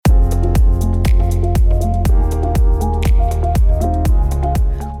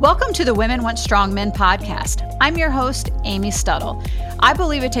Welcome to the Women Want Strong Men podcast. I'm your host, Amy Stuttle. I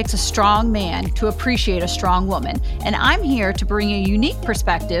believe it takes a strong man to appreciate a strong woman, and I'm here to bring a unique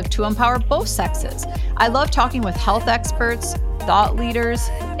perspective to empower both sexes. I love talking with health experts, thought leaders,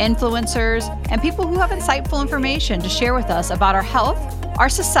 influencers, and people who have insightful information to share with us about our health, our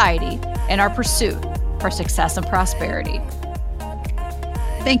society, and our pursuit for success and prosperity.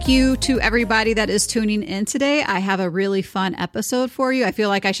 Thank you to everybody that is tuning in today. I have a really fun episode for you. I feel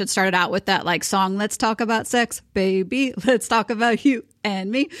like I should start it out with that song, Let's Talk About Sex, Baby. Let's talk about you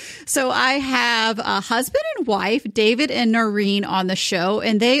and me. So I have a husband and wife, David and Noreen, on the show,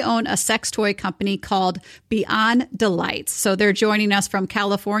 and they own a sex toy company called Beyond Delights. So they're joining us from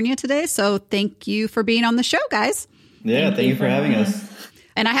California today. So thank you for being on the show, guys. Yeah, thank you for having us.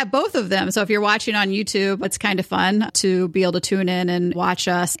 And I have both of them. So if you're watching on YouTube, it's kind of fun to be able to tune in and watch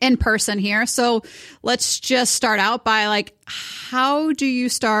us in person here. So let's just start out by how do you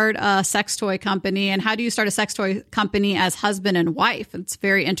start a sex toy company, and how do you start a sex toy company as husband and wife? It's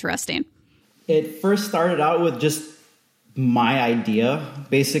very interesting. It first started out with just my idea.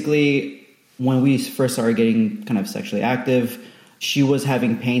 Basically, when we first started getting kind of sexually active, she was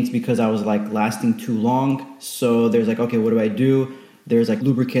having pains because I was lasting too long. So there's okay, what do I do? There's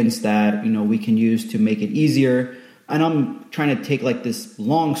lubricants that, we can use to make it easier. And I'm trying to take this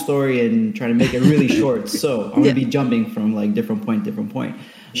long story and try to make it really short. So I'm going to be jumping from different point.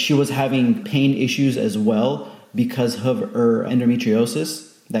 She was having pain issues as well because of her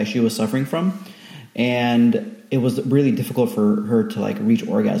endometriosis that she was suffering from. And it was really difficult for her to reach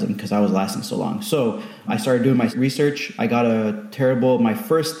orgasm because I was lasting so long. So I started doing my research. I got my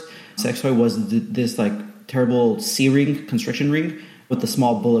first sex toy was this terrible C-ring, constriction ring, with a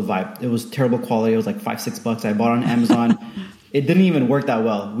small bullet vibe. It was terrible quality. It was $5-6. I bought it on Amazon. It didn't even work that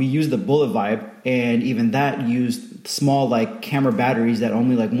well. We used the bullet vibe, and even that used small camera batteries that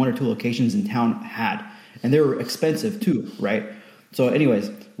only one or two locations in town had. And they were expensive too, right? So anyways,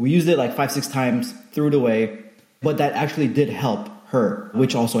 we used it 5-6 times, threw it away, but that actually did help her,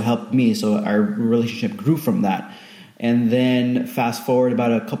 which also helped me. So our relationship grew from that. And then fast forward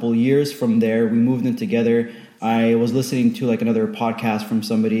about a couple of years from there, we moved in together. I was listening to another podcast from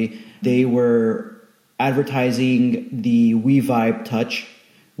somebody. They were advertising the WeVibe Touch,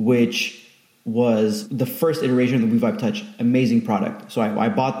 which was the first iteration of the WeVibe Touch. Amazing product. So I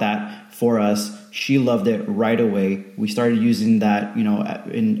bought that for us. She loved it right away. We started using that,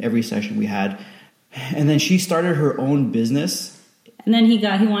 in every session we had. And then she started her own business. And then he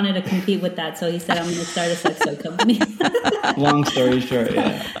wanted to compete with that, so he said, I'm going to start a sex toy company. Long story short,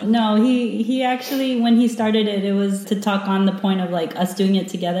 yeah. No, he actually, when he started it, it was to talk on the point of us doing it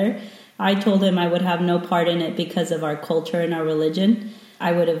together. I told him I would have no part in it because of our culture and our religion.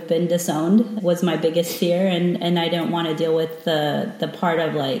 I would have been disowned, was my biggest fear, and I didn't want to deal with the part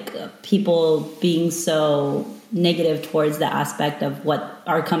of people being so negative towards the aspect of what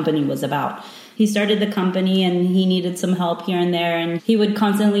our company was about. He started the company and he needed some help here and there, and he would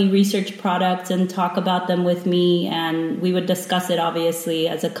constantly research products and talk about them with me, and we would discuss it obviously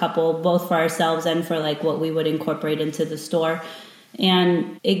as a couple, both for ourselves and for what we would incorporate into the store.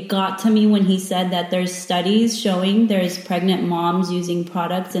 And it got to me when he said that there's studies showing there's pregnant moms using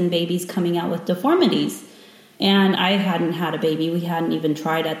products and babies coming out with deformities. And I hadn't had a baby. We hadn't even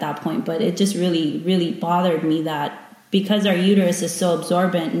tried at that point, but it just really, really bothered me that because our uterus is so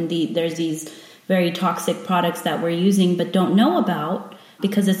absorbent and there's these very toxic products that we're using but don't know about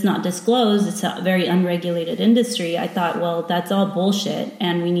because it's not disclosed. It's a very unregulated industry. I thought, well, that's all bullshit,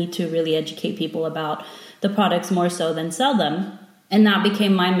 and we need to really educate people about the products more so than sell them. And that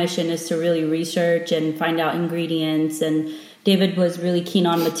became my mission, is to really research and find out ingredients. And David was really keen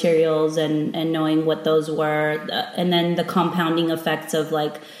on materials and knowing what those were. And then the compounding effects of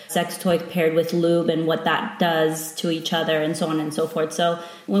sex toy paired with lube and what that does to each other and so on and so forth. So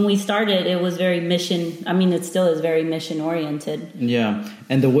when we started, it was very it still is very mission oriented. Yeah.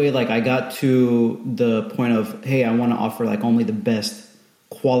 And the way I got to the point of, hey, I want to offer only the best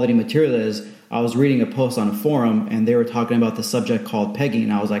quality material is, I was reading a post on a forum and they were talking about the subject called pegging.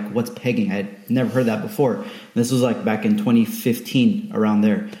 And I was like, what's pegging? I had never heard that before. This was back in 2015, around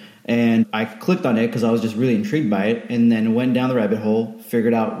there. And I clicked on it because I was just really intrigued by it, and then went down the rabbit hole,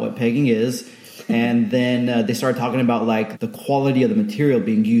 figured out what pegging is. And then they started talking about the quality of the material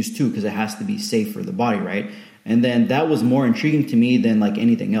being used too, because it has to be safe for the body, right? And then that was more intriguing to me than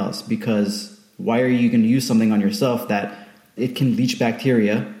anything else, because why are you going to use something on yourself that it can leach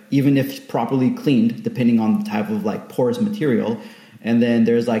bacteria, even if properly cleaned, depending on the type of porous material. And then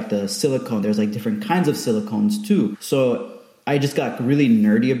there's the silicone. There's different kinds of silicones too. So I just got really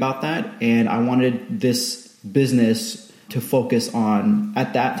nerdy about that, and I wanted this business to focus on,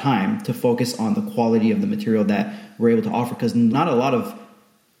 at that time, to focus on the quality of the material that we're able to offer, because not a lot of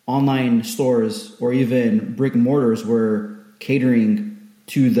online stores or even brick and mortars were catering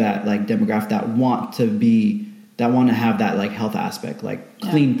to that like demographic that want to have that like health aspect, like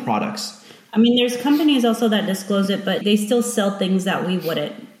clean products. I mean, there's companies also that disclose it, but they still sell things that we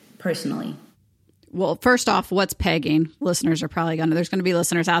wouldn't personally. Well, first off, what's pegging? Listeners are probably there's going to be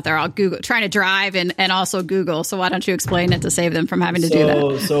listeners out there. I'll Google, trying to drive and also Google. So why don't you explain it to save them from having to do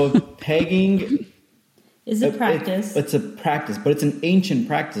that? So pegging is a practice. It's a practice, but it's an ancient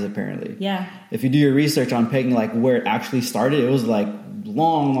practice apparently. Yeah. If you do your research on pegging, like where it actually started, it was like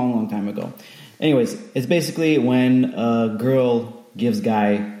long time ago. Anyways, it's basically when a girl gives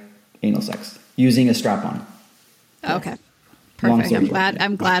guy anal sex using a strap-on. Okay. Perfect.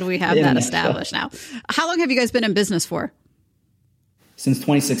 I'm glad we have that established now. How long have you guys been in business for? Since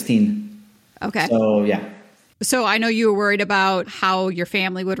 2016. Okay. So, yeah. So I know you were worried about how your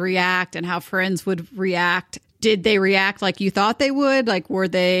family would react and how friends would react. Did they react like you thought they would? Like, were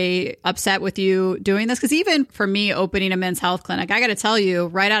they upset with you doing this? Because even for me opening a men's health clinic, I got to tell you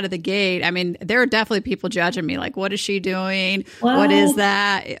right out of the gate, I mean, there are definitely people judging me. Like, what is she doing? What is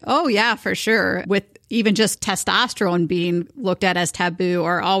that? Oh, yeah, for sure. With even just testosterone being looked at as taboo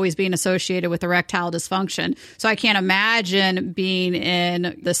or always being associated with erectile dysfunction. So I can't imagine being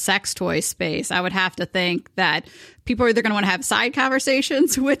in the sex toy space. I would have to think that people are either going to want to have side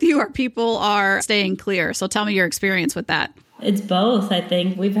conversations with you or people are staying clear. So tell me your experience with that. It's both, I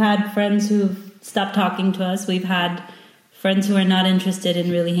think. We've had friends who've stopped talking to us. We've had friends who are not interested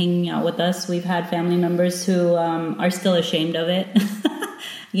in really hanging out with us. We've had family members who are still ashamed of it,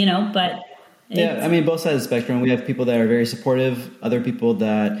 but... Yeah, I mean, both sides of the spectrum. We have people that are very supportive, other people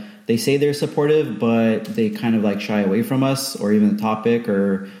that they say they're supportive, but they kind of like shy away from us or even the topic,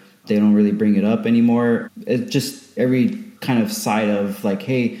 or they don't really bring it up anymore. It's just every kind of side of like,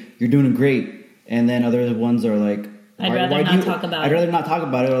 hey, you're doing great. And then other ones are like, I'd rather not talk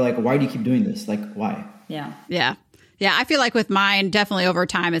about it. Or like, why do you keep doing this? Like, why? Yeah. Yeah. Yeah, I feel like with mine, definitely over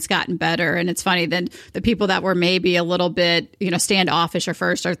time, it's gotten better. And it's funny that the people that were maybe a little bit, standoffish at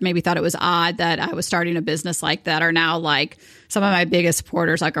first, or maybe thought it was odd that I was starting a business like that, are now like some of my biggest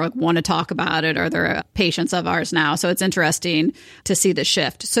supporters, like want to talk about it, or they're patients of ours now. So it's interesting to see the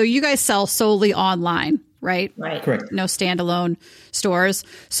shift. So you guys sell solely online, right? Right. Correct. No standalone stores.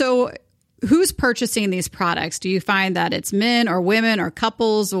 So who's purchasing these products? Do you find that it's men or women or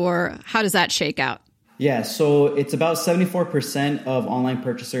couples, or how does that shake out? Yeah, so it's about 74% of online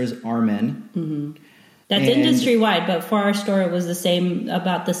purchasers are men. Mm-hmm. That's industry-wide, but for our store, it was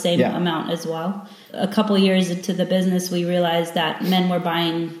about the same amount as well. A couple years into the business, we realized that men were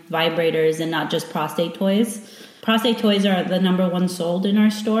buying vibrators and not just prostate toys. Prostate toys are the number one sold in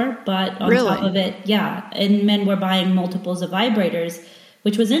our store, but on top of it, and men were buying multiples of vibrators,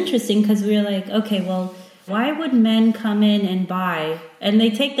 which was interesting because we were like, okay, well, why would men come in and buy? And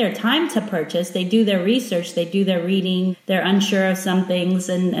they take their time to purchase. They do their research. They do their reading. They're unsure of some things.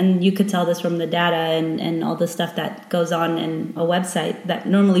 And you could tell this from the data and all the stuff that goes on in a website that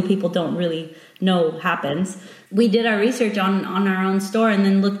normally people don't really know happens. We did our research on our own store and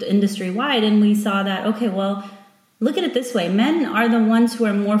then looked industry-wide, and we saw that, okay, well, look at it this way. Men are the ones who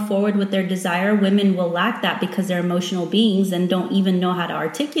are more forward with their desire. Women will lack that because they're emotional beings and don't even know how to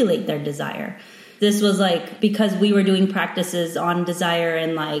articulate their desire. This was like, because we were doing practices on desire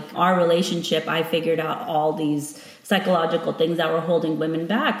and like our relationship, I figured out all these psychological things that were holding women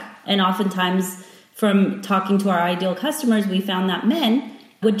back. And oftentimes from talking to our ideal customers, we found that men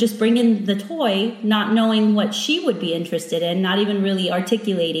would just bring in the toy, not knowing what she would be interested in, not even really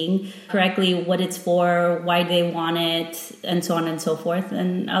articulating correctly what it's for, why they want it, and so on and so forth.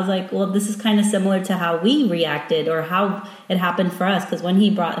 And I was like, well, this is kind of similar to how we reacted or how it happened for us. Because when he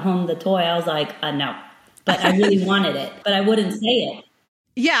brought home the toy, I was like, no. But I really wanted it, but I wouldn't say it.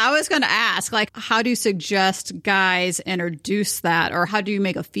 Yeah, I was going to ask, like, how do you suggest guys introduce that? Or how do you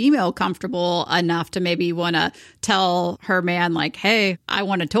make a female comfortable enough to maybe want to tell her man, like, hey, I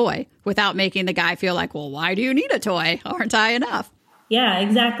want a toy, without making the guy feel like, well, why do you need a toy? Aren't I enough? Yeah,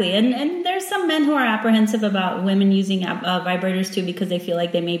 exactly. And there's some men who are apprehensive about women using vibrators too because they feel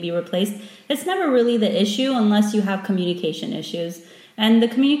like they may be replaced. It's never really the issue unless you have communication issues. And the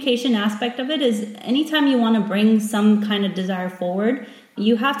communication aspect of it is anytime you want to bring some kind of desire forward,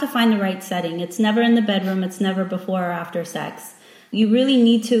 you have to find the right setting. It's never in the bedroom. It's never before or after sex. You really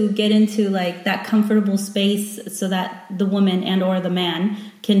need to get into like that comfortable space so that the woman and or the man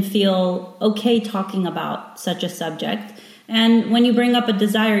can feel okay talking about such a subject. And when you bring up a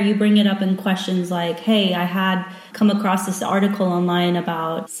desire, you bring it up in questions like, hey, I had come across this article online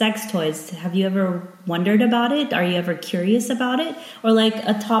about sex toys. Have you ever wondered about it? Are you ever curious about it? Or like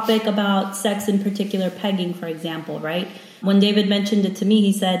a topic about sex, in particular, pegging, for example, right? When David mentioned it to me,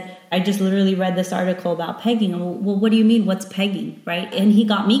 he said, I just literally read this article about pegging. Well, what do you mean? What's pegging, right? And he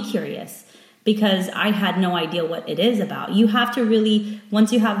got me curious, because I had no idea what it is about. You have to really,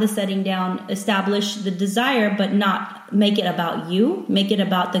 once you have the setting down, establish the desire, but not make it about you. Make it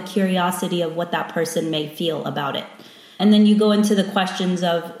about the curiosity of what that person may feel about it. And then you go into the questions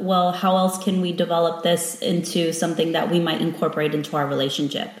of, well, how else can we develop this into something that we might incorporate into our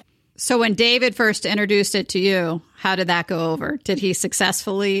relationship? So when David first introduced it to you, how did that go over? Did he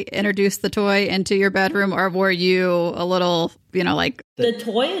successfully introduce the toy into your bedroom, or were you a little, like... The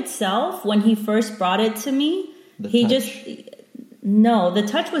toy itself, when he first brought it to me, No, the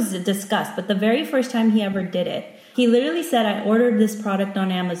touch was discussed, but the very first time he ever did it, he literally said, I ordered this product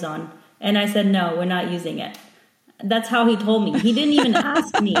on Amazon. And I said, no, we're not using it. That's how he told me. He didn't even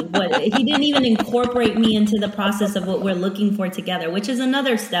ask me he didn't even incorporate me into the process of what we're looking for together, which is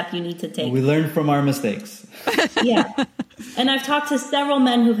another step you need to take. We learn from our mistakes. Yeah. And I've talked to several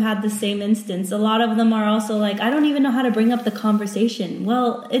men who've had the same instance. A lot of them are also like, I don't even know how to bring up the conversation.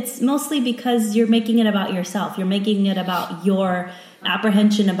 Well, it's mostly because you're making it about yourself. You're making it about your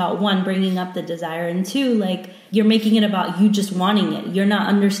apprehension about, one, bringing up the desire, and two, like, you're making it about you just wanting it. You're not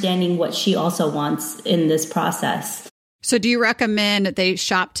understanding what she also wants in this process. So do you recommend that they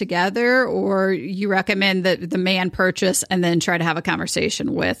shop together, or you recommend that the man purchase and then try to have a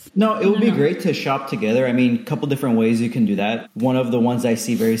conversation with? No, it would be great to shop together. I mean, a couple different ways you can do that. One of the ones I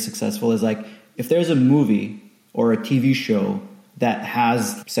see very successful is like, if there's a movie or a TV show that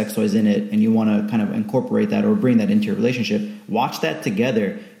has sex toys in it and you want to kind of incorporate that or bring that into your relationship, watch that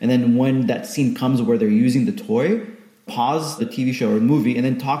together. And then when that scene comes where they're using the toy, pause the TV show or movie and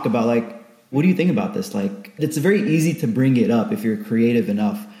then talk about like, what do you think about this? Like, it's very easy to bring it up if you're creative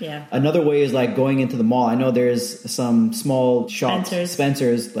enough. Yeah. Another way is like going into the mall. I know there's some small shops,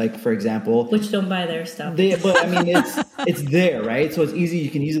 Spencer's, like for example, which don't buy their stuff. But I mean, it's there, right? So it's easy. You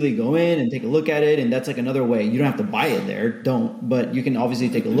can easily go in and take a look at it, and that's like another way. You don't have to buy it there, but you can obviously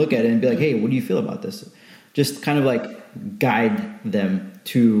take a look at it and be like, hey, what do you feel about this? Just kind of like guide them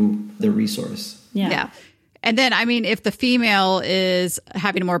to the resource. Yeah. And then, I mean, if the female is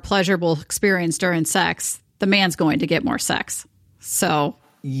having a more pleasurable experience during sex, the man's going to get more sex. So.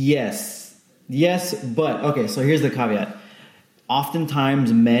 Yes, but okay, so here's the caveat.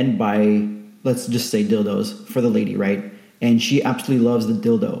 Oftentimes men buy, let's just say dildos for the lady, right? And she absolutely loves the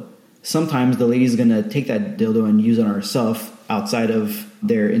dildo. Sometimes the lady's going to take that dildo and use it on herself outside of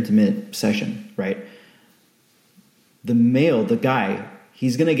their intimate session, right? The male, the guy,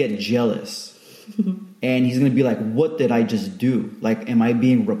 he's going to get jealous. And he's going to be like, what did I just do? Like, am I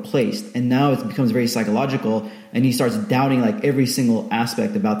being replaced? And now it becomes very psychological. And he starts doubting like every single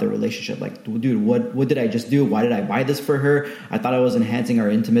aspect about their relationship. Like, dude, what did I just do? Why did I buy this for her? I thought I was enhancing our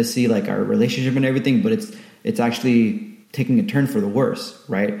intimacy, like our relationship and everything. But it's actually taking a turn for the worse,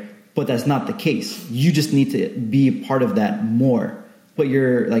 right? But that's not the case. You just need to be a part of that more. Put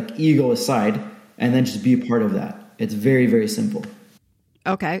your like ego aside and then just be a part of that. It's very, very simple.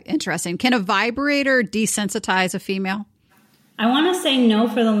 Okay, interesting. Can a vibrator desensitize a female? I want to say no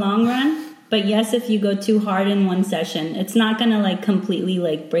for the long run, but yes, if you go too hard in one session. It's not going to like completely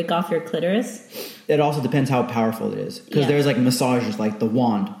like break off your clitoris. It also depends how powerful it is. Because there's like massages like the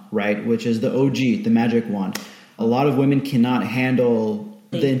wand, right? Which is the OG, the magic wand. A lot of women cannot handle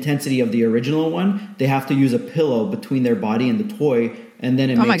the intensity of the original one. They have to use a pillow between their body and the toy, and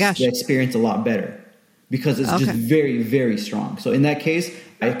then it makes the experience a lot better. Because it's just very, very strong. So in that case,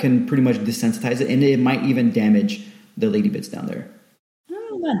 I can pretty much desensitize it, and it might even damage the lady bits down there. I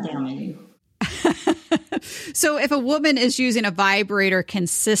don't know about damaging. So if a woman is using a vibrator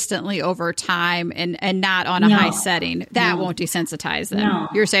consistently over time and not on a high setting, that won't desensitize them. No.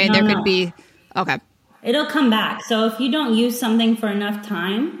 You're saying there could be... Okay. It'll come back. So if you don't use something for enough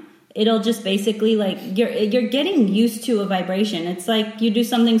time, it'll just basically like you're getting used to a vibration. It's like you do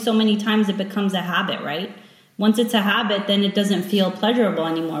something so many times it becomes a habit, right? Once it's a habit, then it doesn't feel pleasurable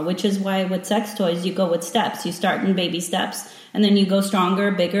anymore, which is why with sex toys, you go with steps. You start in baby steps, and then you go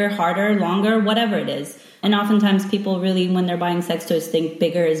stronger, bigger, harder, longer, whatever it is. And oftentimes people really, when they're buying sex toys, think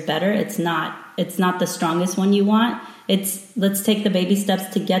bigger is better. It's not the strongest one you want. It's let's take the baby steps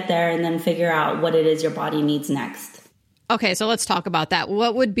to get there and then figure out what it is your body needs next. Okay, so let's talk about that.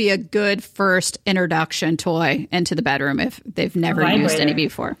 What would be a good first introduction toy into the bedroom if they've never used any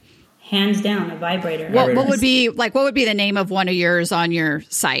before? Hands down, a vibrator. What would be the name of one of yours on your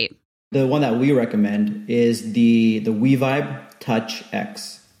site? The one that we recommend is the WeVibe Touch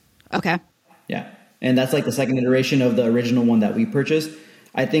X. Okay. Yeah. And that's like the second iteration of the original one that we purchased.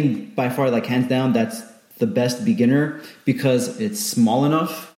 I think by far, like hands down, that's the best beginner because it's small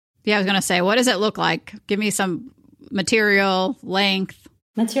enough. Yeah, I was going to say, what does it look like? Give me some material, length.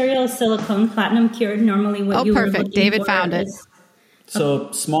 Material is silicone, platinum cured. Normally what you perfect. were looking David for found it.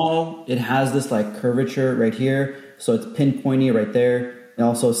 So small, it has this like curvature right here. So it's pinpointy right there. It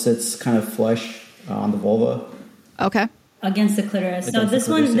also sits kind of flush on the vulva. Okay. Against the clitoris. Against this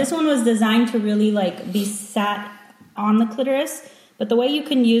the clitoris, one, this one was designed to really like be sat on the clitoris. But the way you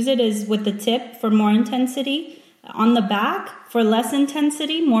can use it is with the tip for more intensity, on the back for less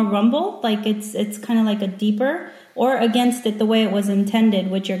intensity, more rumble, like it's kind of like a deeper, or against it the way it was intended,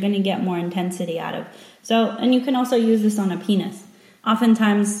 which you're going to get more intensity out of. So, and you can also use this on a penis.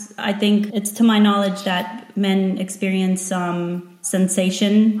 Oftentimes, I think it's to my knowledge that men experience some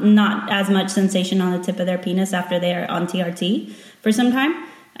sensation, not as much sensation on the tip of their penis after they are on TRT for some time.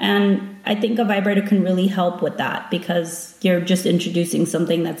 And I think a vibrator can really help with that because you're just introducing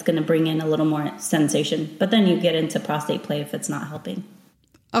something that's going to bring in a little more sensation. But then you get into prostate play if it's not helping.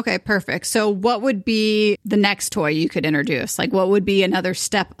 Okay, perfect. So what would be the next toy you could introduce? Like what would be another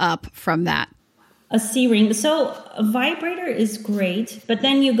step up from that? A C-ring. So a vibrator is great, but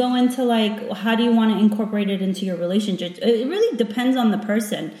then you go into like, how do you want to incorporate it into your relationship? It really depends on the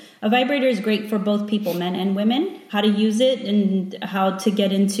person. A vibrator is great for both people, men and women. How to use it and how to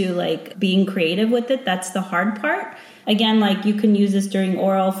get into like being creative with it. That's the hard part. Again, like you can use this during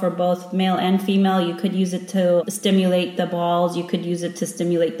oral for both male and female. You could use it to stimulate the balls. You could use it to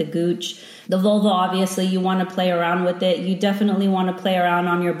stimulate the gooch. The vulva, obviously, you want to play around with it. You definitely want to play around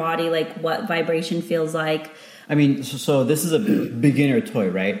on your body, like what vibration feels like. I mean, so this is a beginner toy,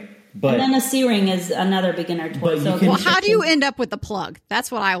 right? But and then a C-ring is another beginner toy. So well, how do you end up with the plug?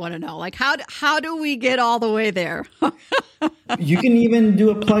 That's what I want to know. Like, how do we get all the way there? You can even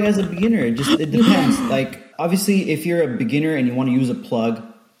do a plug as a beginner. It depends. Like, obviously, if you're a beginner and you want to use a plug,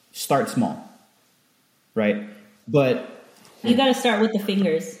 start small, right? But you got to start with the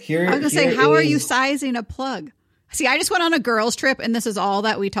fingers. I was going to say, how are you sizing a plug? See, I just went on a girls' trip, and this is all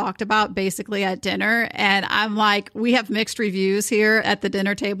that we talked about basically at dinner. And I'm like, we have mixed reviews here at the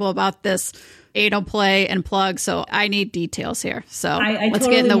dinner table about this anal play and plug. So I need details here. So let's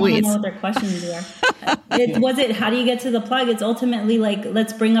totally get in the weeds. I know what their questions are. How do you get to the plug? It's ultimately like,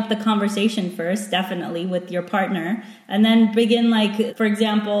 let's bring up the conversation first, definitely with your partner. And then begin like, for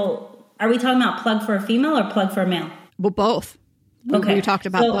example, are we talking about plug for a female or plug for a male? Well, both. Okay. We talked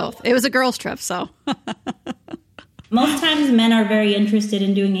about both. It was a girls' trip, so. Most times men are very interested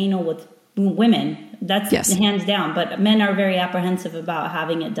in doing anal with women. That's hands down. But men are very apprehensive about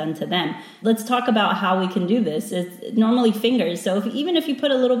having it done to them. Let's talk about how we can do this. It's normally fingers. So even if you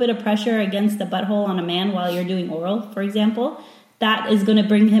put a little bit of pressure against the butthole on a man while you're doing oral, for example, that is going to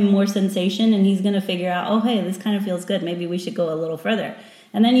bring him more sensation. And he's going to figure out, oh, hey, this kind of feels good. Maybe we should go a little further.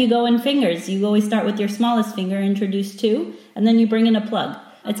 And then you go in fingers. You always start with your smallest finger, introduce two, and then you bring in a plug.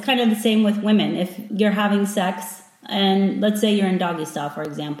 It's kind of the same with women. If you're having sex, and let's say you're in doggy style, for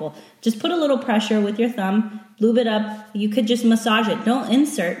example, just put a little pressure with your thumb, lube it up. You could just massage it. Don't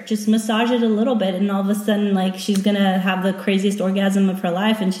insert, just massage it a little bit. And all of a sudden, like, she's going to have the craziest orgasm of her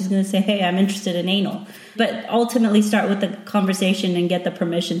life. And she's going to say, hey, I'm interested in anal. But ultimately start with the conversation and get the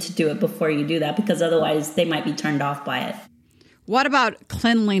permission to do it before you do that, because otherwise they might be turned off by it. What about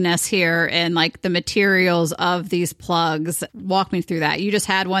cleanliness here and like the materials of these plugs? Walk me through that. You just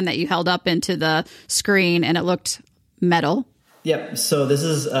had one that you held up into the screen and it looked metal. Yep. So this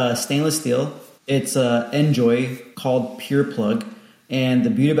is stainless steel. It's Enjoy called Pure Plug. And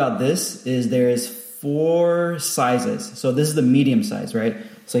the beauty about this is there is 4 sizes. So this is the medium size, right?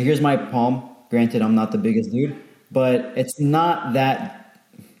 So here's my palm. Granted, I'm not the biggest dude, but it's not that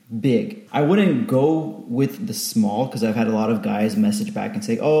big. I wouldn't go with the small because I've had a lot of guys message back and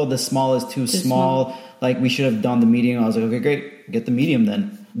say, oh, the small is too small. Like we should have done the medium. I was like, okay, great. Get the medium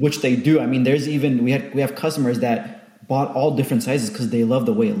then, which they do. I mean, there's even, we have customers that bought all different sizes because they love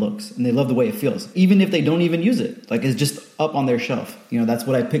the way it looks and they love the way it feels, even if they don't even use it. Like it's just up on their shelf. You know, that's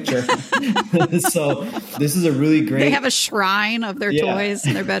what I picture. So this is a really great... They have a shrine of their toys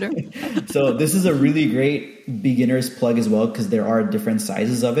in their bedroom. So this is a really great beginner's plug as well because there are different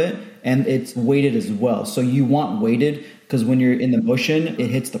sizes of it and it's weighted as well. So you want weighted because when you're in the motion, it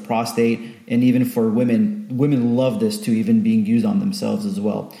hits the prostate. And even for women love this too, even being used on themselves as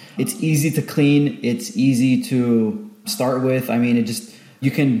well. It's easy to clean. It's easy to start with. I mean, you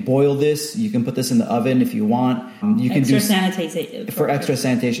can boil this. You can put this in the oven if you want. You can extra sanitation. For extra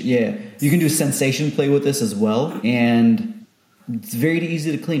sanitation, You can do sensation play with this as well. And it's very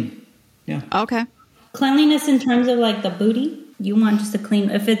easy to clean. Yeah. Okay. Cleanliness in terms of like the booty, you want just to clean.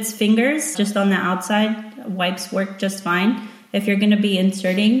 If it's fingers, just on the outside, wipes work just fine. If you're going to be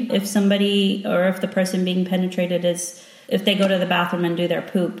inserting, if somebody or if the person being penetrated if they go to the bathroom and do their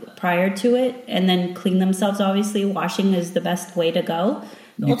poop prior to it and then clean themselves, obviously washing is the best way to go.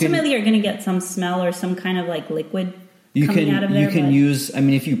 Ultimately, you're going to get some smell or some kind of like liquid coming out of there. You can use, I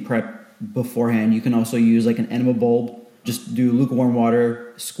mean, if you prep beforehand, you can also use like an enema bulb. Just do lukewarm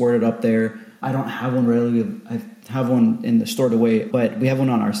water, squirt it up there. I don't have one readily. I have one in the stored away, but we have one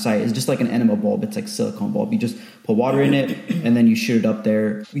on our site. It's just like an enema bulb. It's like silicone bulb. You just put water in it and then you shoot it up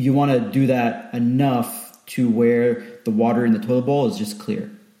there. You want to do that enough to where the water in the toilet bowl is just clear.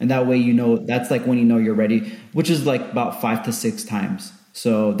 And that way, you know, that's like when you know you're ready, which is like about 5 to 6 times.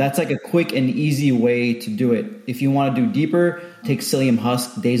 So that's like a quick and easy way to do it. If you want to do deeper, take psyllium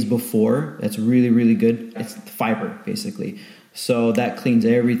husk days before. That's really, really good. It's fiber, basically. So that cleans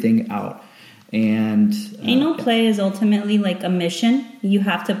everything out. And anal play is ultimately like a mission. You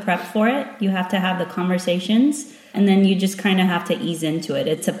have to prep for it. You have to have the conversations. And then you just kind of have to ease into it.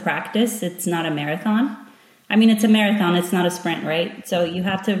 It's a practice. It's not a marathon. I mean, it's a marathon. It's not a sprint, right? So you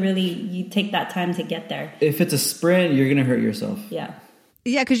have to you take that time to get there. If it's a sprint, you're going to hurt yourself. Yeah.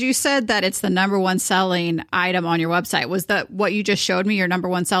 Yeah, because you said that it's the number one selling item on your website. Was that what you just showed me, your number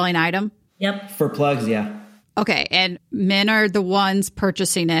one selling item? Yep. For plugs, yeah. Okay, and men are the ones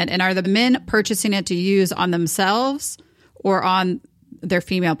purchasing it. And are the men purchasing it to use on themselves or on their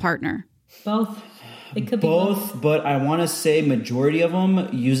female partner? Both. It could both, be both. But I want to say majority of them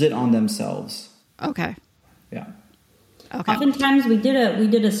use it on themselves. Okay. Yeah. Okay. Oftentimes we did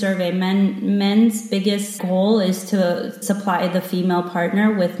a survey. Men's biggest goal is to supply the female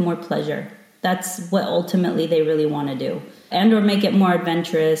partner with more pleasure. That's what ultimately they really want to do. And or make it more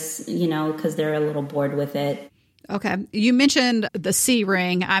adventurous, you know, because they're a little bored with it. Okay. You mentioned the C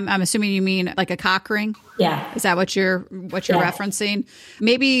ring. I'm assuming you mean like a cock ring? Yeah. Is that what you're referencing?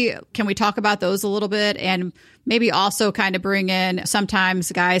 Maybe can we talk about those a little bit, and maybe also kind of bring in,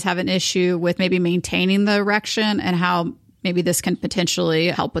 sometimes guys have an issue with maybe maintaining the erection and how maybe this can potentially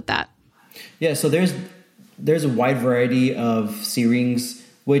help with that. Yeah, so there's a wide variety of C rings,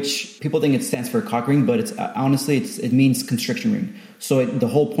 which people think it stands for a cock ring, but it's honestly it means constriction ring. So the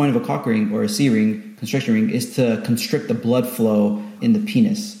whole point of a cock ring or a C ring, constriction ring, is to constrict the blood flow in the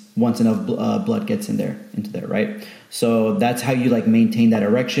penis once enough blood gets into there, right? So that's how you like maintain that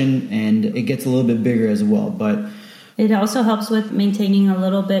erection, and it gets a little bit bigger as well. But it also helps with maintaining a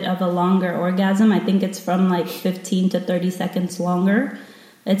little bit of a longer orgasm. I think it's from like 15 to 30 seconds longer.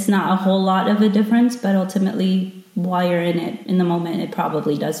 It's not a whole lot of a difference, but ultimately, while you're in it, in the moment, it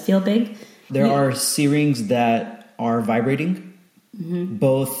probably does feel big. There are C rings that are vibrating,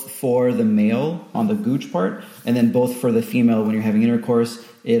 both for the male on the gooch part, and then both for the female when you're having intercourse,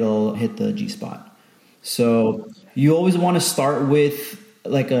 it'll hit the G-spot. So you always want to start with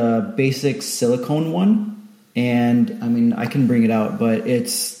like a basic silicone one. And I mean, I can bring it out, but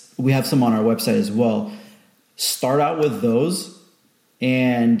we have some on our website as well. Start out with those.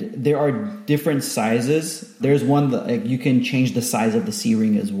 And there are different sizes. There's one that like, you can change the size of the C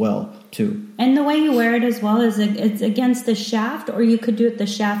ring as well, too. And the way you wear it as well is it's against the shaft, or you could do it the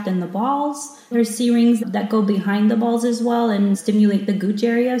shaft and the balls. There's C rings that go behind the balls as well and stimulate the gooch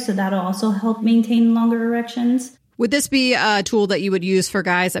area, so that'll also help maintain longer erections. Would this be a tool that you would use for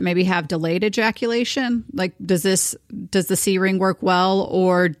guys that maybe have delayed ejaculation? Like, does the C ring work well,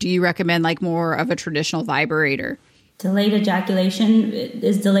 or do you recommend like more of a traditional vibrator? Delayed ejaculation,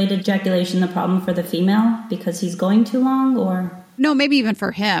 is delayed ejaculation the problem for the female because he's going too long, or? No, maybe even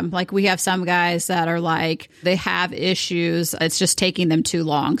for him. Like we have some guys that are like, they have issues. It's just taking them too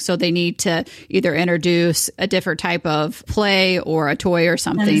long. So they need to either introduce a different type of play or a toy or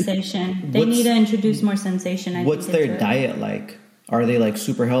something. Sensation. They need to introduce more sensation. What's their diet like? Are they like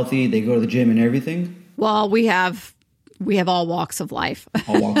super healthy? They go to the gym and everything? Well, we have all walks of life.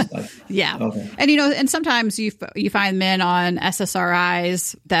 All walks of life. Yeah. Okay. And, and sometimes you find men on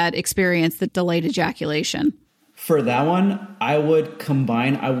SSRIs that experience the delayed ejaculation. For that one, I would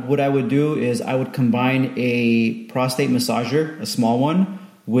combine, what I would do is I would combine a prostate massager, a small one,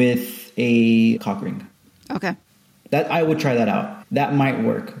 with a cock ring. Okay. I would try that out. That might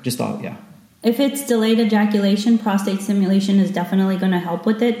work. Yeah. If it's delayed ejaculation, prostate stimulation is definitely going to help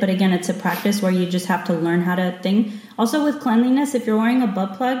with it. But again, it's a practice where you just have to learn how to think. Also with cleanliness, if you're wearing a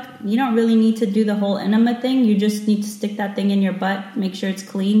butt plug, you don't really need to do the whole enema thing. You just need to stick that thing in your butt, make sure it's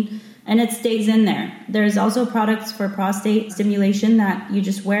clean, and it stays in there. There's also products for prostate stimulation that you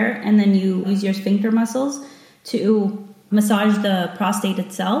just wear, and then you use your sphincter muscles to massage the prostate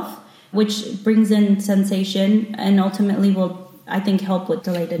itself, which brings in sensation and ultimately will I think help with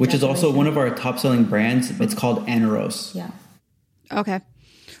delayed ejaculation. Which is also one of our top selling brands. It's called Anaros. Yeah. Okay.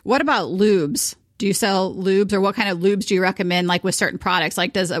 What about lubes? Do you sell lubes, or what kind of lubes do you recommend, like with certain products?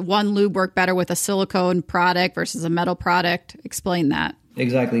 Like, does one lube work better with a silicone product versus a metal product? Explain that.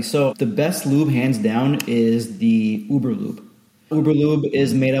 Exactly. So the best lube, hands down, is the Uber Lube. Uber Lube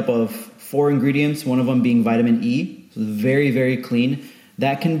is made up of 4 ingredients, one of them being vitamin E. So it's very, very clean.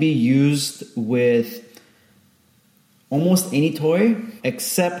 That can be used with almost any toy,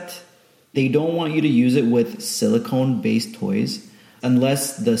 except they don't want you to use it with silicone-based toys.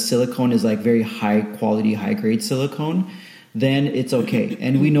 Unless the silicone is like very high quality, high grade silicone, then it's okay.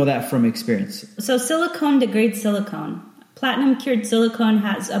 And we know that from experience. So silicone degrades silicone. Platinum cured silicone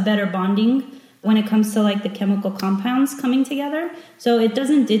has a better bonding when it comes to like the chemical compounds coming together. So it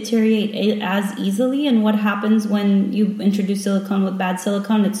doesn't deteriorate as easily. And what happens when you introduce silicone with bad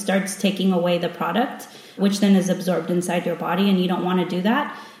silicone, it starts taking away the product, which then is absorbed inside your body, and you don't want to do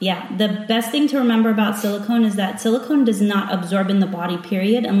that. Yeah, the best thing to remember about silicone is that silicone does not absorb in the body,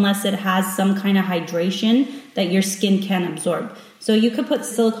 period, unless it has some kind of hydration that your skin can absorb. So you could put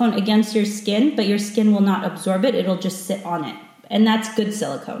silicone against your skin, but your skin will not absorb it. It'll just sit on it. And that's good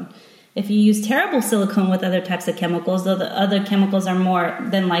silicone. If you use terrible silicone with other types of chemicals, though the other chemicals are more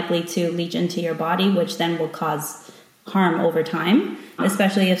than likely to leach into your body, which then will cause harm over time,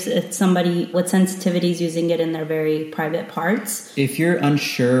 especially if it's somebody with sensitivities using it in their very private parts. If you're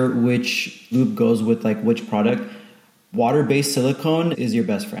unsure which lube goes with like which product, water-based silicone is your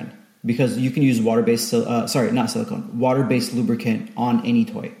best friend, because you can use water-based water-based lubricant on any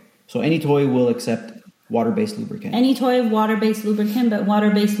toy. So any toy will accept water-based lubricant. Any toy of water-based lubricant, but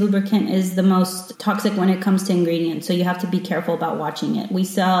water-based lubricant is the most toxic when it comes to ingredients. So you have to be careful about watching it. We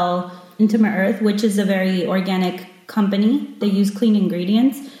sell Intimate Earth, which is a very organic company. They use clean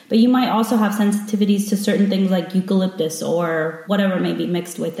ingredients, but you might also have sensitivities to certain things like eucalyptus or whatever may be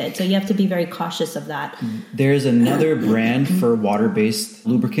mixed with it. So you have to be very cautious of that. There's another brand for water-based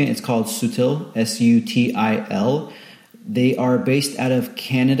lubricant. It's called Sutil, Sutil. They are based out of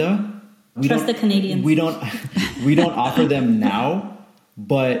Canada. Trust the Canadians. We don't offer them now,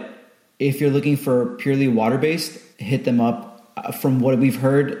 but if you're looking for purely water-based, hit them up. From what we've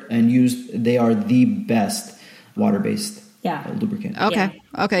heard and used, they are the best water-based lubricant. Okay.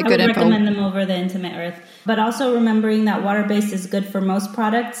 Yeah. Okay. I Good would info. recommend them over the Intimate Earth, but also remembering that water-based is good for most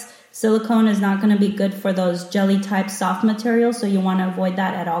products. Silicone is not going to be good for those jelly type soft materials, so you want to avoid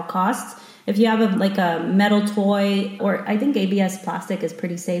that at all costs. If you have a metal toy, or I think ABS plastic is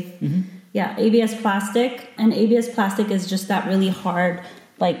pretty safe. Mm-hmm. Yeah, ABS plastic, and ABS plastic is just that really hard,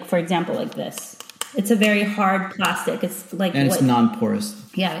 like for example, like this. It's a very hard plastic. It's like, and it's non-porous.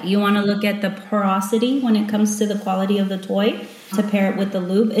 Yeah, you want to look at the porosity when it comes to the quality of the toy to pair it with the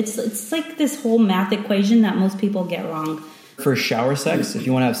lube. It's like this whole math equation that most people get wrong. For shower sex, if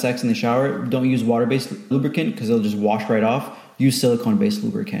you want to have sex in the shower, don't use water-based lubricant because it'll just wash right off. Use silicone-based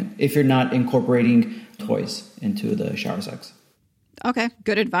lubricant if you're not incorporating toys into the shower sex. Okay,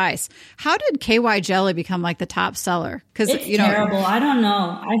 good advice. How did KY jelly become like the top seller? Because it's terrible. I don't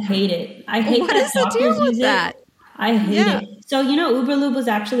know. I hate it. I hate what that is the deal with that? I hate it. So, Uber Lube was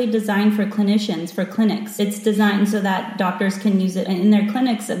actually designed for clinicians, for clinics. It's designed so that doctors can use it in their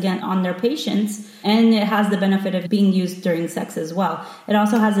clinics, again, on their patients. And it has the benefit of being used during sex as well. It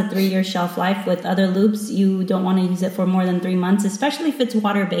also has a 3-year shelf life. With other lubes, you don't want to use it for more than 3 months, especially if it's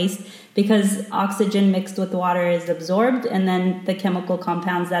water-based, because oxygen mixed with water is absorbed. And then the chemical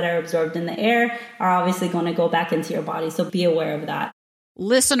compounds that are absorbed in the air are obviously going to go back into your body. So be aware of that.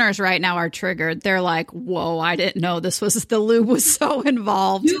 Listeners right now are triggered. They're like, whoa, I didn't know the lube was so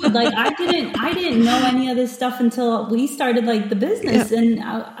involved. Dude, like I didn't know any of this stuff until we started like the business. Yeah. And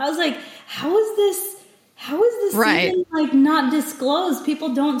I was like, how is this right. even like not disclosed?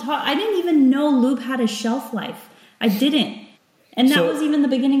 People don't talk. I didn't even know lube had a shelf life. I didn't. And that was even the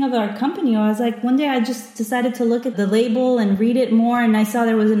beginning of our company. I was like, one day I just decided to look at the label and read it more, and I saw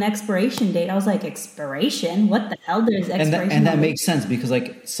there was an expiration date. I was like, expiration? What the hell? There's expiration. And that makes sense because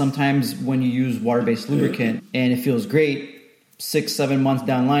like sometimes when you use water-based lubricant and it feels great, 6-7 months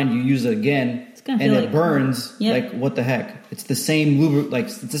down the line, you use it again and it like burns. Yep. Like what the heck? It's the same lube. Like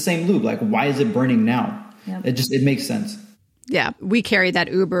it's the same lube. Like why is it burning now? Yep. It makes sense. Yeah, we carry that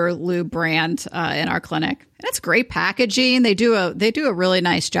Uber Lube brand in our clinic. And it's great packaging. They do a really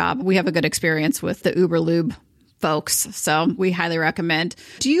nice job. We have a good experience with the Uber Lube folks, so we highly recommend.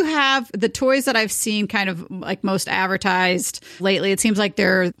 Do you have the toys that I've seen kind of like most advertised lately? It seems like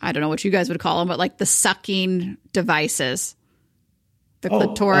they're, I don't know what you guys would call them, but like the sucking devices. The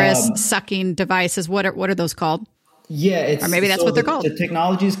clitoris sucking devices. What are those called? Yeah, or maybe that's what they're called. The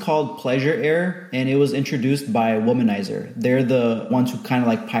technology is called Pleasure Air, and it was introduced by Womanizer. They're the ones who kind of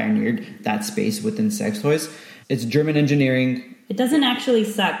like pioneered that space within sex toys. It's German engineering. It doesn't actually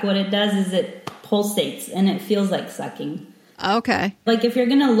suck. What it does is it pulsates, and it feels like sucking. Okay. Like if you're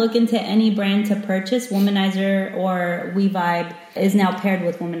going to look into any brand to purchase, Womanizer or WeVibe is now paired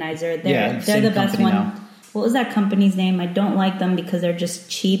with Womanizer. They're the best one. Now. What was that company's name? I don't like them because they're just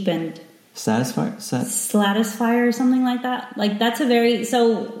cheap and... Satisfier or something like that. Like that's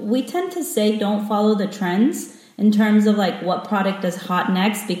so we tend to say don't follow the trends in terms of like what product is hot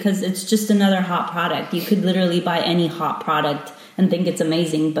next, because it's just another hot product. You could literally buy any hot product and think it's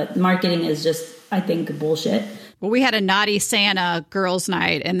amazing, but marketing is just, I think, bullshit. Well, we had a Naughty Santa girls'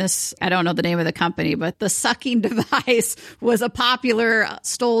 night, and this, I don't know the name of the company, but the sucking device was a popular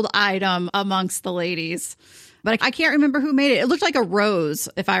stoled item amongst the ladies. But I can't remember who made it. It looked like a rose,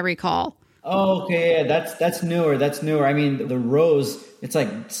 if I recall. Oh, okay. Yeah, that's newer. That's newer. I mean, the rose, it's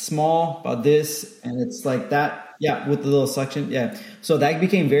like small, about this, and it's like that. Yeah, with the little suction. Yeah. So that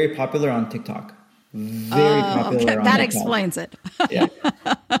became very popular on TikTok. Very popular okay. on That TikTok. explains it. Yeah.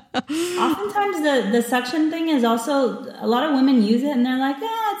 Oftentimes the suction thing is also, a lot of women use it and they're like,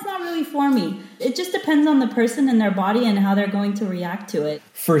 it's not really for me. It just depends on the person and their body and how they're going to react to it.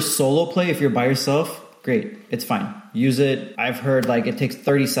 For solo play, if you're by yourself, great. It's fine. Use it. I've heard like it takes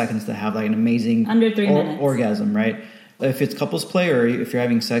 30 seconds to have like an amazing under 3 minutes orgasm, right? If it's couples play or if you're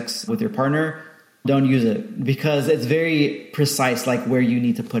having sex with your partner, don't use it because it's very precise, like where you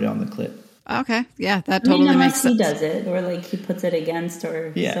need to put it on the clit. Okay. Yeah, that totally makes sense. He does it or like he puts it against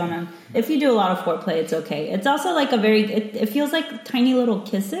or so on. If you do a lot of foreplay, it's okay. It's also like it feels like tiny little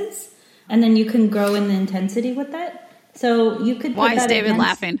kisses, and then you can grow in the intensity with it. So you could put Why is David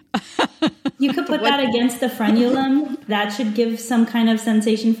laughing? You could put that against the frenulum. That should give some kind of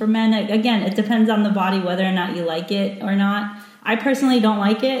sensation for men. Again, it depends on the body whether or not you like it or not. I personally don't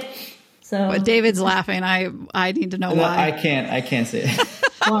like it. So but David's laughing. I need to know why. I can't say it.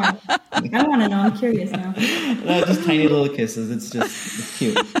 Why? I want to know. I'm curious now. No, just tiny little kisses. It's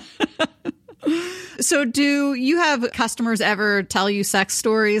cute. So do you have customers ever tell you sex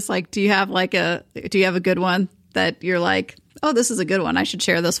stories? Like, do you have a good one that you're like, oh, this is a good one, I should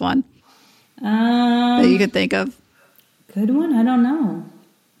share this one? That you could think of? Good one? I don't know.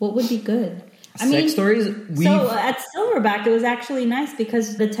 What would be good? Sex stories? So at Silverback, it was actually nice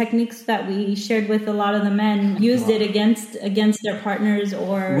because the techniques that we shared with a lot of the men used it against their partners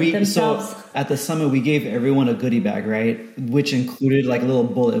or themselves. So at the summit, we gave everyone a goodie bag, right? Which included like a little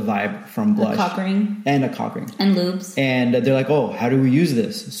bullet vibe from Blush. A cock ring. And a cock ring. And lubes. And they're like, oh, how do we use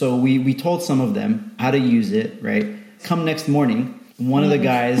this? So we told some of them how to use it, right? Come next morning, one of the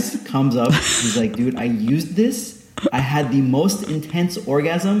guys comes up. He's like, dude, I used this. I had the most intense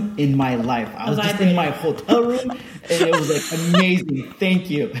orgasm in my life. I was just in my hotel room, and it was like amazing. Thank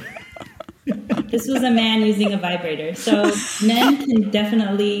you. This was a man using a vibrator. So men can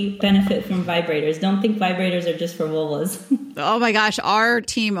definitely benefit from vibrators. Don't think vibrators are just for vulvas. Oh my gosh. Our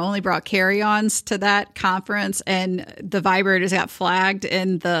team only brought carry-ons to that conference, and the vibrators got flagged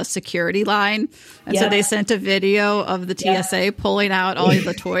in the security line. And so they sent a video of the TSA pulling out all of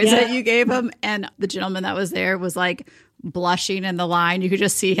the toys that you gave them. And the gentleman that was there was like blushing in the line. You could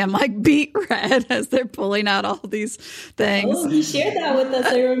just see him like beat red as they're pulling out all these things. Oh, he shared that with us.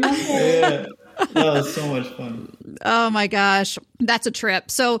 I remember. Yeah. That was so much fun. Oh my gosh. That's a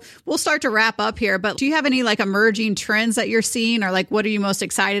trip. So we'll start to wrap up here, but do you have any like emerging trends that you're seeing, or like what are you most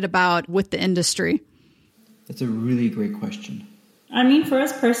excited about with the industry? That's a really great question. I mean, for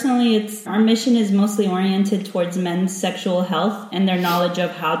us personally, our mission is mostly oriented towards men's sexual health and their knowledge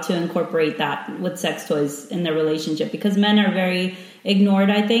of how to incorporate that with sex toys in their relationship, because men are very ignored,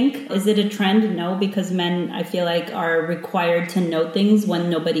 I think. Is it a trend? No, because men, I feel like, are required to know things when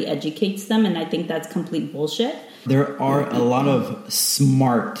nobody educates them, and I think that's complete bullshit. There are a lot of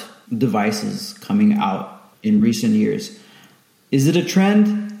smart devices coming out in recent years. Is it a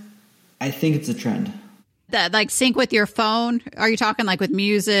trend? I think it's a trend. That like sync with your phone? Are you talking like with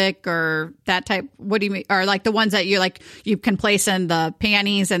music or that type? What do you mean? Or like the ones that you can place in the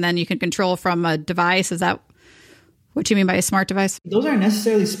panties and then you can control from a device? Is that what you mean by a smart device? Those aren't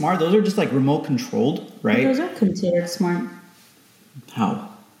necessarily smart. Those are just like remote controlled, right? Those are considered smart. How?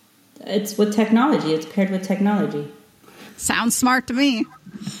 It's with technology. It's paired with technology. Sounds smart to me.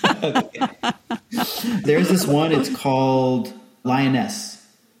 There's this one. It's called Lioness.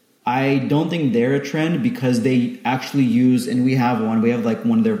 I don't think they're a trend because they actually use, and we have like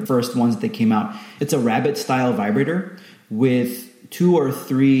one of their first ones that came out. It's a rabbit style vibrator with 2 or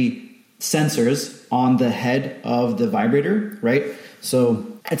 3 sensors on the head of the vibrator, right? So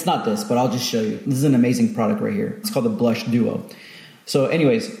It's not this, but I'll just show you. This is an amazing product right here. It's called the Blush Duo. So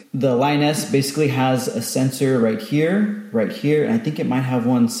anyways, the Lioness basically has a sensor right here, and I think it might have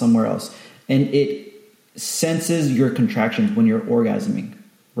one somewhere else. And it senses your contractions when you're orgasming,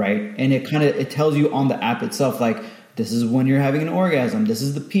 right? And it tells you on the app itself, like, this is when you're having an orgasm, this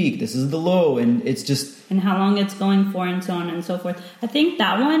is the peak, this is the low, and it's just... And how long it's going for, and so on and so forth. I think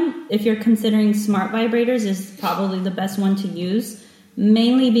that one, if you're considering smart vibrators, is probably the best one to use.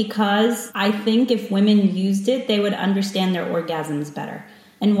 Mainly because I think if women used it, they would understand their orgasms better.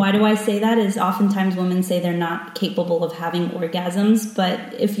 And why do I say that is oftentimes women say they're not capable of having orgasms.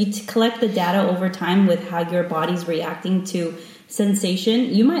 But if you collect the data over time with how your body's reacting to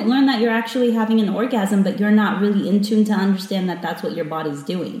sensation, you might learn that you're actually having an orgasm, but you're not really in tune to understand that that's what your body's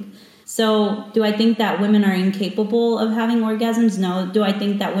doing. So do I think that women are incapable of having orgasms? No. Do I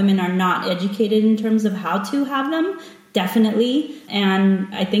think that women are not educated in terms of how to have them? Definitely.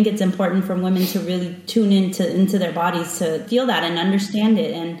 And I think it's important for women to really tune into their bodies to feel that and understand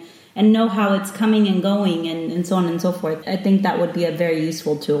it and know how it's coming and going and so on and so forth. I think that would be a very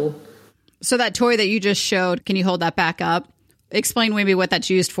useful tool. So that toy that you just showed, can you hold that back up? Explain maybe what that's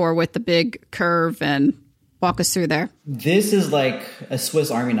used for with the big curve and walk us through there. This is like a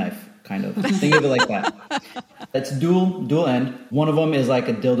Swiss Army knife, kind of. Think of it like that. It's dual end. One of them is like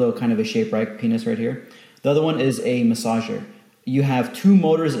a dildo kind of a shape, right? Penis right here. The other one is a massager. You have two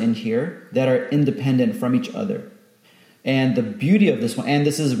motors in here that are independent from each other. And the beauty of this one, and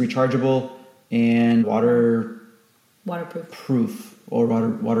this is rechargeable and waterproof or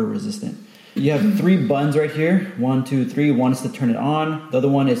water resistant. You have three buttons right here. 1, 2, 3. One is to turn it on. The other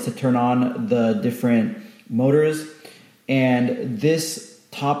one is to turn on the different motors. And this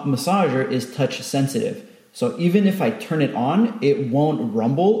top massager is touch sensitive. So even if I turn it on, it won't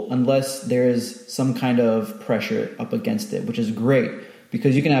rumble unless there's some kind of pressure up against it, which is great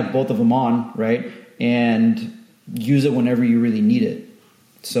because you can have both of them on, right? And use it whenever you really need it.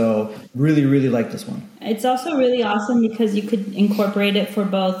 So really, really like this one. It's also really awesome because you could incorporate it for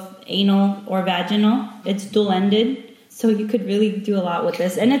both anal or vaginal. It's dual-ended, so you could really do a lot with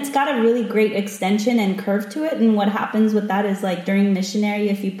this. And it's got a really great extension and curve to it. And what happens with that is, like, during missionary,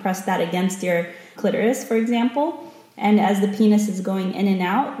 if you press that against your clitoris, for example, and as the penis is going in and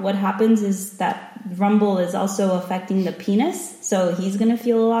out, what happens is that rumble is also affecting the penis. So he's going to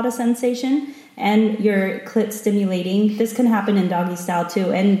feel a lot of sensation. And your clit stimulating. This can happen in doggy style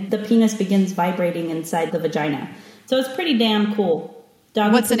too. And the penis begins vibrating inside the vagina. So it's pretty damn cool.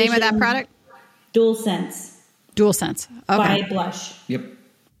 Doggy What's the name of that product? DualSense. DualSense. Okay. By Blush. Yep.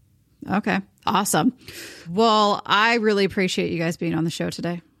 Okay. Awesome. Well, I really appreciate you guys being on the show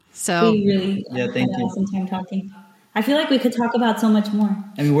today. So we really thank had you. Awesome time talking. I feel like we could talk about so much more.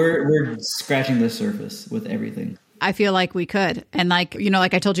 I mean, we're scratching the surface with everything. I feel like we could. And like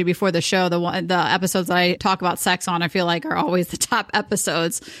I told you before the show, the episodes that I talk about sex on, I feel like are always the top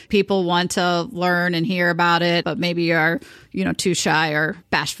episodes. People want to learn and hear about it, but maybe are, too shy or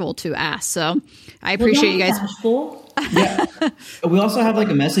bashful to ask. So I appreciate you guys. Bashful. Yeah. We also have like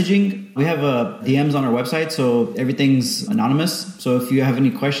a messaging. We have DMs on our website, so everything's anonymous. So if you have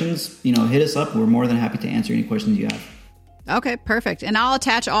any questions, hit us up. We're more than happy to answer any questions you have. Okay, perfect. And I'll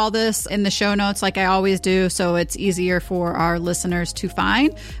attach all this in the show notes like I always do, so it's easier for our listeners to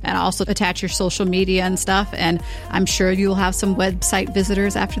find. And I'll also attach your social media and stuff. And I'm sure you'll have some website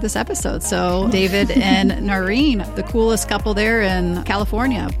visitors after this episode. So David and Noreen, the coolest couple there in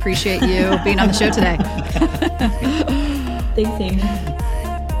California. Appreciate you being on the show today. Thanks, Amy.